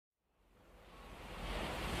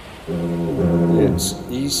It's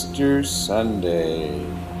Easter Sunday.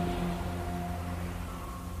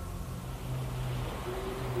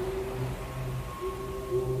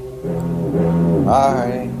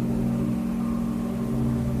 Hi.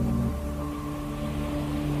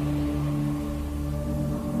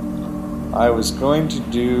 I was going to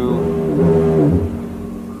do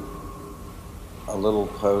a little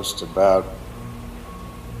post about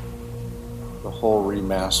the whole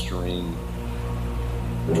remastering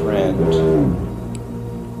trend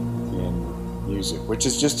in music, which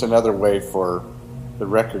is just another way for the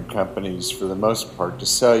record companies, for the most part, to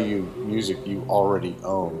sell you music you already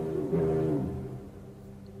own.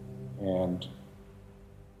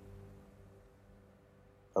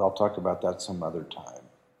 But I'll talk about that some other time.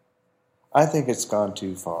 I think it's gone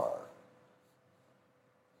too far.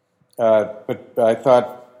 But I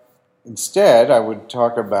thought instead I would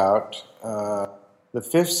talk about the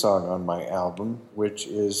fifth song on my album, which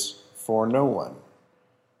is For No One,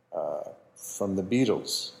 from the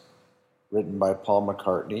Beatles, written by Paul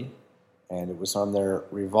McCartney, and it was on their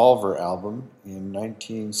Revolver album in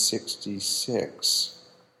 1966.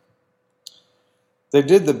 They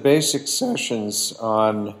did the basic sessions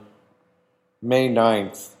on May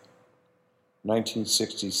 9th,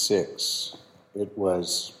 1966. It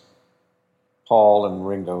was Paul and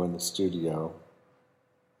Ringo in the studio.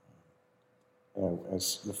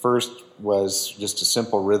 As the first was just a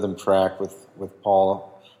simple rhythm track with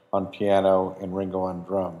Paul on piano and Ringo on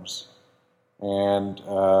drums. And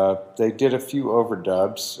they did a few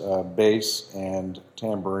overdubs, bass and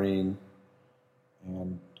tambourine.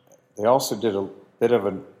 And they also did a bit of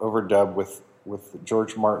an overdub with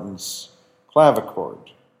George Martin's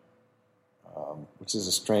clavichord, which is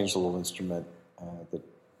a strange little instrument that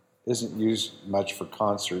isn't used much for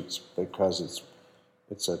concerts because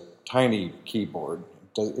it's a tiny keyboard.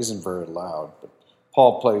 It isn't very loud, but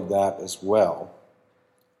Paul played that as well.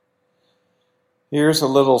 Here's a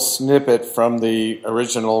little snippet from the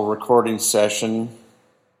original recording session.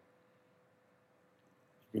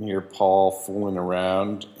 You can hear Paul fooling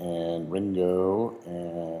around and Ringo,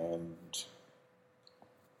 and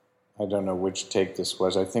I don't know which take this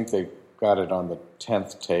was. I think they got it on the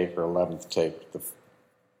 10th take or 11th take,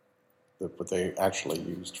 what they actually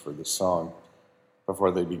used for the song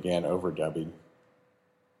before they began overdubbing.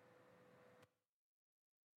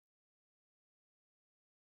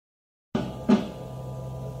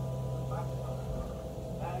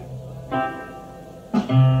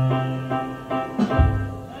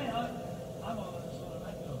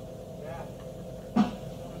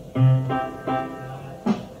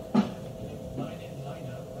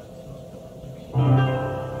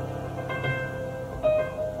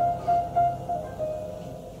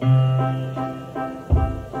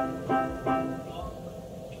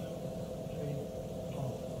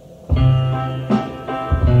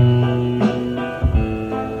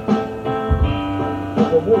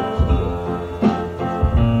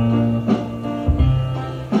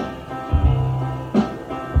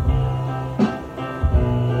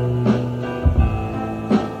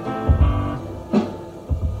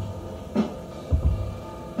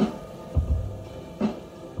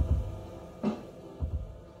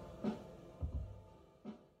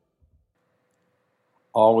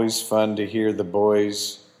 Always fun to hear the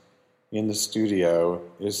boys in the studio,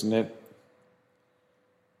 isn't it?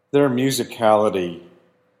 Their musicality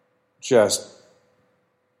just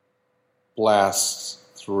blasts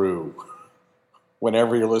through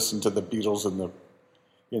whenever you listen to the Beatles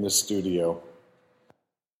in the studio.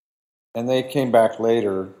 And they came back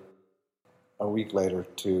later, a week later,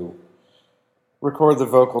 to record the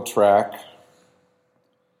vocal track,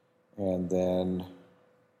 and then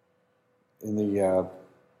they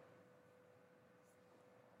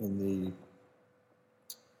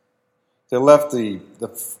left the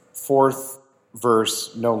fourth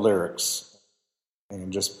verse no lyrics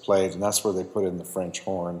and just played, and that's where they put in the French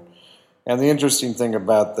horn. And the interesting thing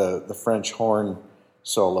about the French horn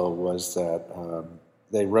solo was that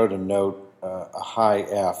they wrote a note, a high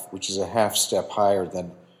F, which is a half step higher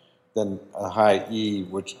than a high E,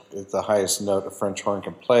 which is the highest note a French horn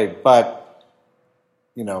can play. But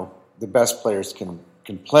the best players can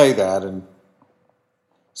play that, and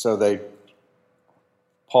so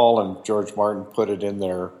Paul and George Martin put it in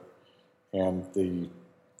there, and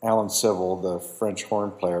Alan Civil, the French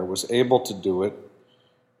horn player, was able to do it,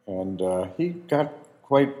 and he got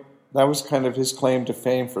that was kind of his claim to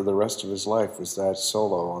fame for the rest of his life, was that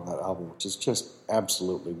solo on that album, which is just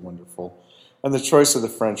absolutely wonderful. And the choice of the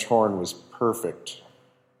French horn was perfect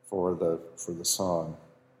for the song.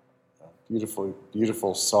 Beautiful,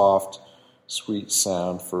 beautiful, soft, sweet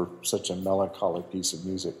sound for such a melancholy piece of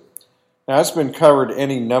music. Now, it's been covered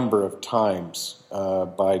any number of times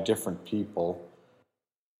by different people.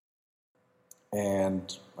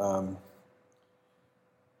 And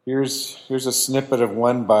here's a snippet of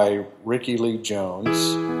one by Ricky Lee Jones.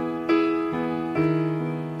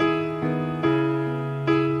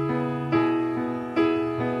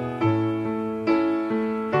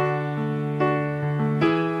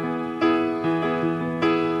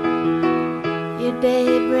 Your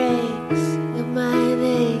day breaks, your mind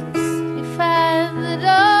aches. You find that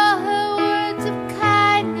all her words of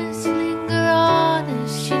kindness linger on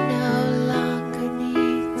as she no longer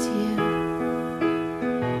needs you.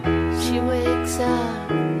 She wakes up,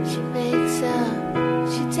 she makes up,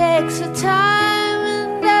 she takes her time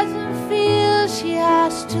and doesn't feel she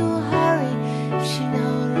has to hurry. She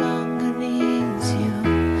no longer needs you.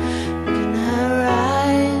 And in her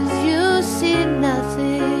eyes you see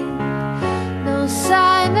nothing. No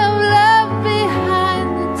sign of love behind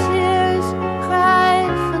the tears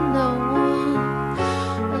cried for no one.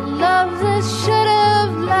 A love that should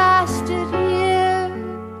have lasted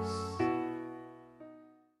years.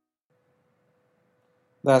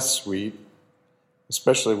 That's sweet,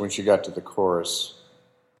 especially when she got to the chorus.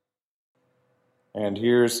 And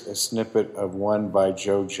here's a snippet of one by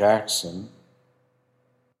Joe Jackson.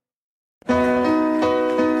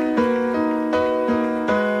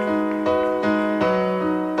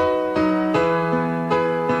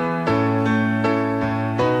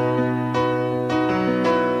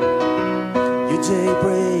 Day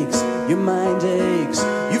breaks, your mind aches.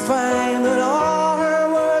 You find that all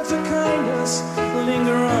her words of kindness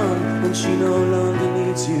linger on when she no longer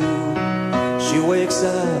needs you. She wakes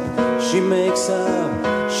up, she makes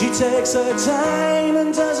up, she takes her time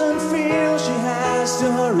and doesn't feel she has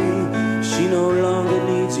to hurry. She no longer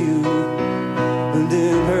needs you. And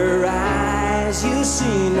in her eyes you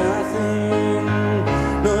see nothing.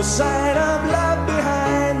 No sign of love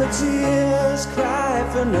behind the tears cry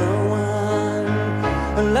for no one.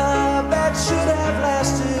 A love that should have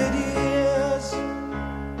lasted years.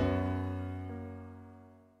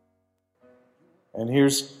 And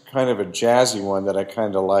here's kind of a jazzy one that I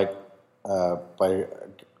kind of like by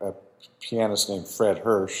a pianist named Fred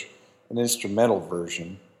Hirsch, an instrumental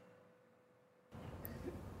version.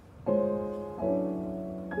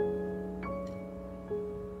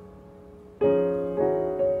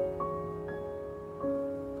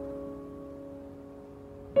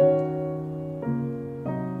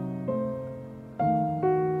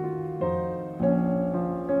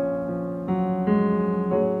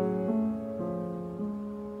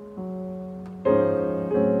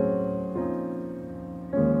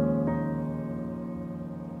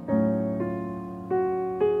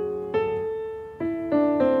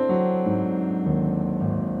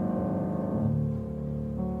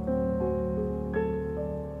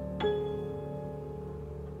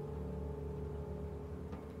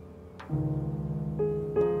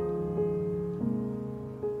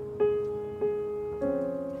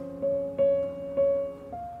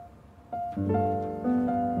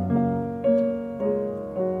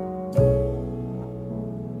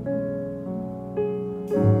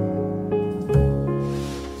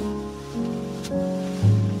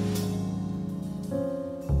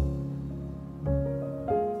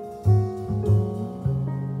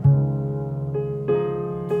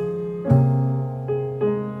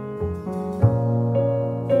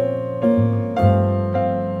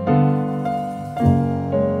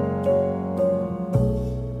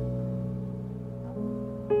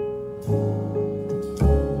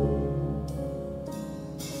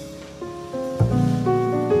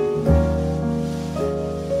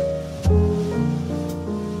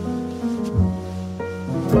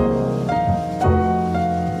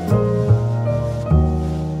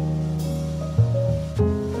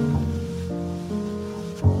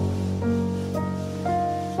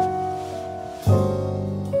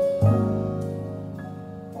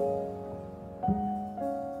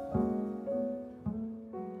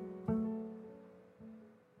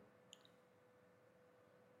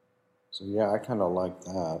 So yeah, I kind of like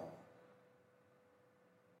that.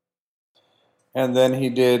 And then he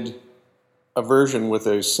did a version with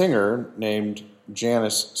a singer named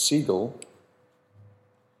Janice Siegel.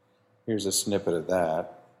 Here's a snippet of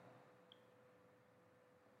that.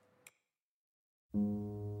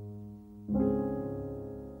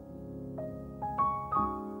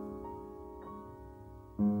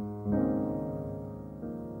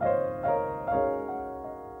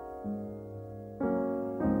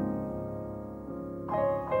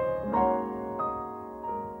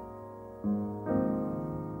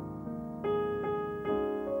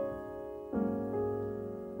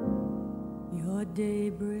 Your day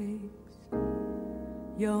breaks,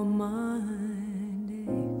 your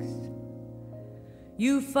mind aches.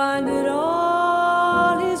 You find that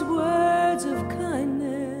all his words of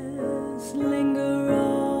kindness linger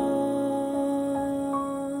on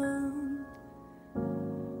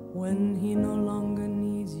when he no longer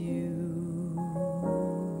needs you.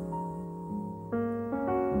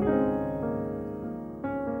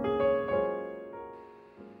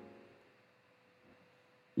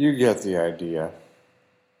 You get the idea.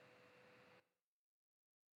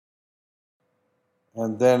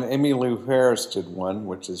 And then Emmylou Harris did one,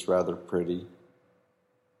 which is rather pretty.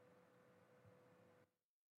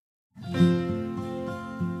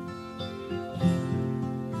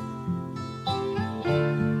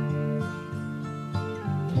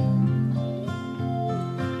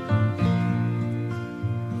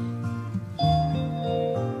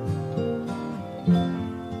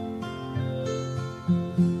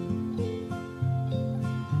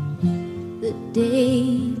 The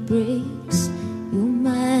day breaks, your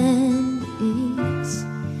mind aches.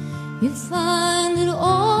 You find that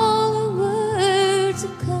all the words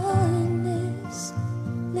of kindness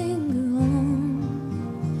linger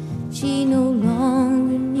on. She no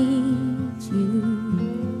longer needs you.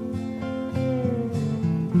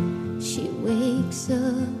 She wakes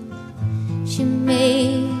up, she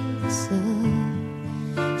makes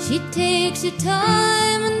up. She takes her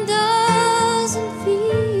time and doesn't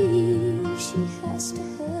feel she has to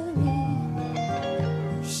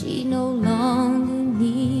hurry. She no longer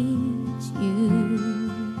needs you.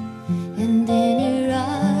 And in her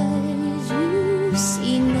eyes you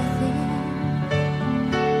see nothing,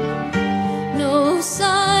 no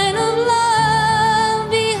sign of love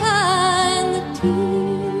behind the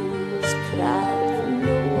tears cried from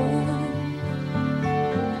no one.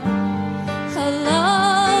 A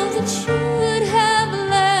love that should have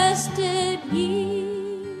lasted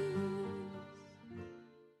years.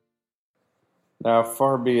 Now,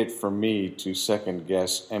 far be it from me to second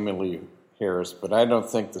guess Emmylou Harris, but I don't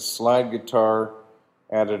think the slide guitar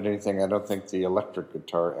added anything. I don't think the electric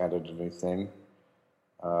guitar added anything.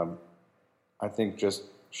 I think just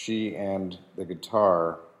she and the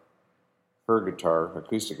guitar, her guitar,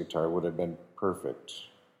 acoustic guitar, would have been perfect.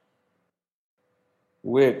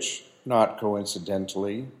 Which, not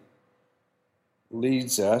coincidentally,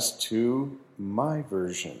 leads us to my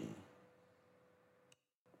version.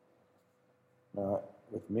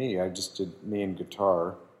 With me, I just did me and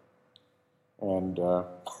guitar. And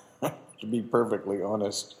to be perfectly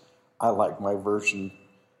honest, I like my version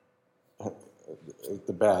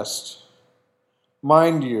the best.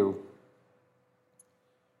 Mind you,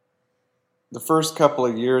 the first couple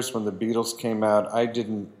of years when the Beatles came out, I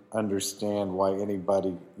didn't understand why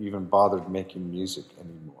anybody even bothered making music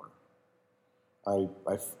anymore. I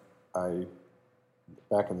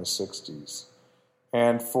back in the 60s.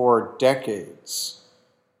 And for decades,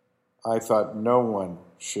 I thought no one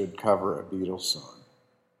should cover a Beatles song.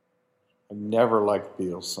 I never liked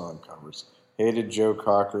Beatles song covers. Hated Joe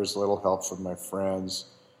Cocker's Little Help from My Friends.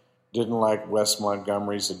 Didn't like Wes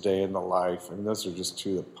Montgomery's A Day in the Life. I mean, those are just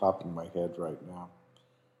two that pop in my head right now.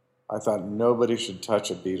 I thought nobody should touch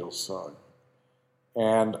a Beatles song.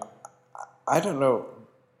 And I don't know,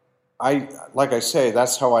 like I say,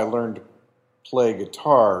 that's how I learned to play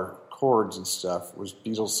guitar, chords and stuff, was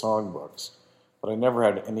Beatles songbooks. But I never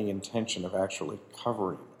had any intention of actually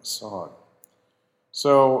covering a song.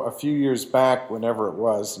 So a few years back, whenever it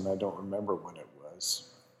was, and I don't remember when it was,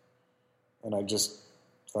 and I just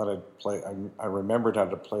thought I'd play, I remembered how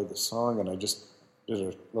to play the song, and I just did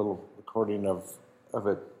a little recording of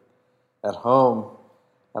it at home,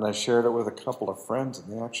 and I shared it with a couple of friends,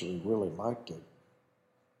 and they actually really liked it.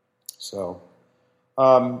 So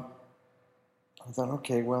I thought,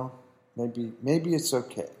 okay, well, maybe it's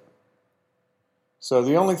okay. So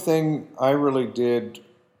the only thing I really did,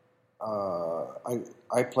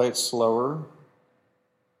 I play it slower,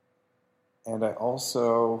 and I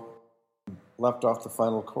also left off the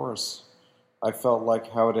final chorus. I felt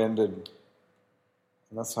like how it ended,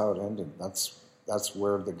 and that's how it ended. That's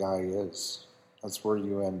where the guy is. That's where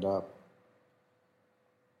you end up.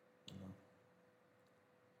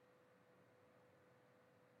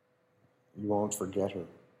 You won't forget her.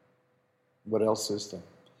 What else is there?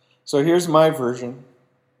 So here's my version.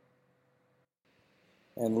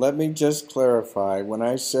 And let me just clarify, when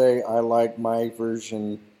I say I like my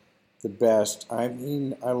version the best, I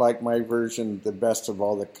mean I like my version the best of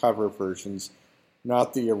all the cover versions,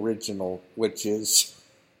 not the original, which is,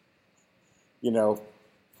 from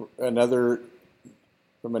another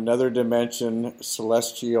dimension,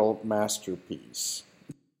 celestial masterpiece.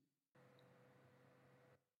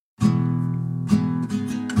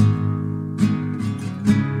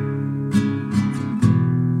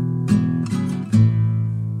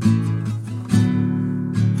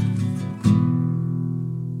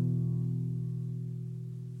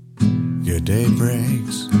 Your day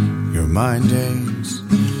breaks, your mind aches.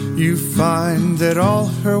 You find that all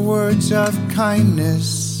her words of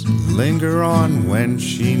kindness linger on when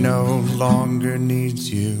she no longer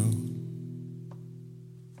needs you.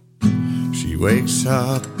 She wakes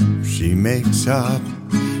up, she makes up,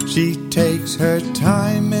 she takes her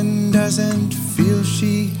time and doesn't feel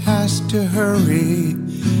she has to hurry.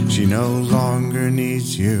 She no longer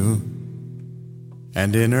needs you.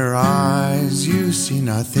 And in her eyes you see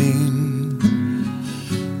nothing,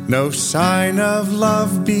 no sign of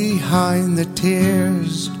love behind the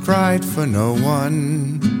tears cried for no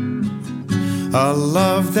one, a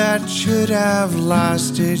love that should have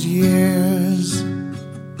lasted years.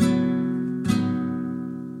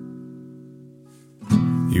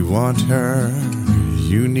 You want her,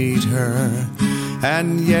 you need her,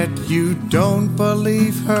 and yet you don't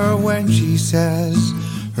believe her when she says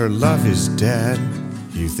her love is dead.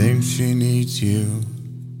 You think she needs you.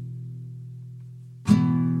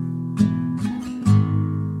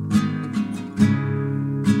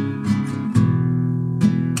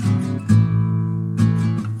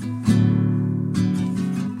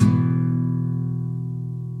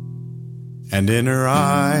 And in her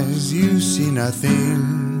eyes you see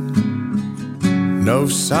nothing, no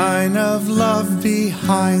sign of love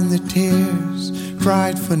behind the tears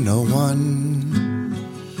cried for no one,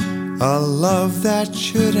 a love that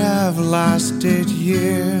should have lasted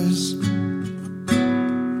years.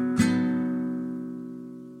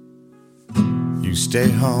 You stay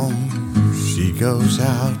home, she goes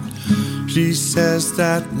out. She says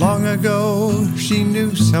that long ago she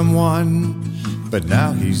knew someone, but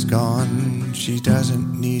now he's gone, she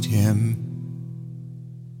doesn't need him.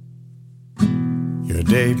 Your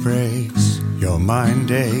day breaks, your mind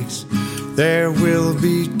aches. There will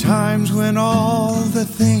be times when all the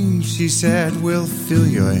things she said will fill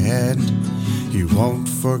your head. You won't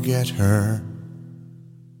forget her.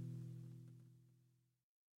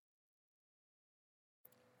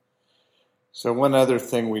 So one other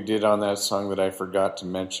thing we did on that song that I forgot to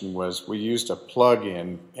mention was we used a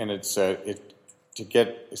plug-in, and it's a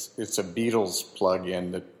Beatles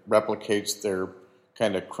plug-in that replicates their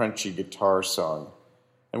kind of crunchy guitar song.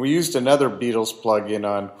 And we used another Beatles plug-in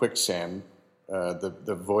on Quicksand,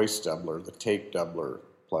 the voice doubler, the tape doubler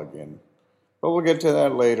plug-in. But we'll get to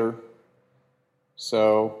that later.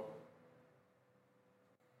 So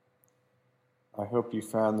I hope you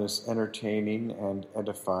found this entertaining and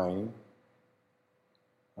edifying.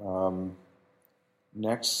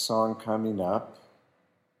 Next song coming up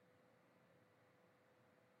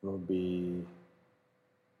will be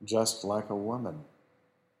Just Like a Woman,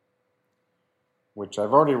 which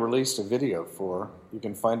I've already released a video for. You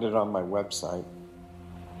can find it on my website,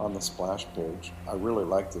 on the splash page. I really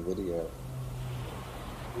like the video.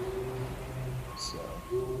 So,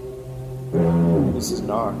 this is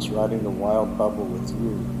Knox riding the wild bubble with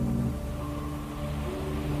you.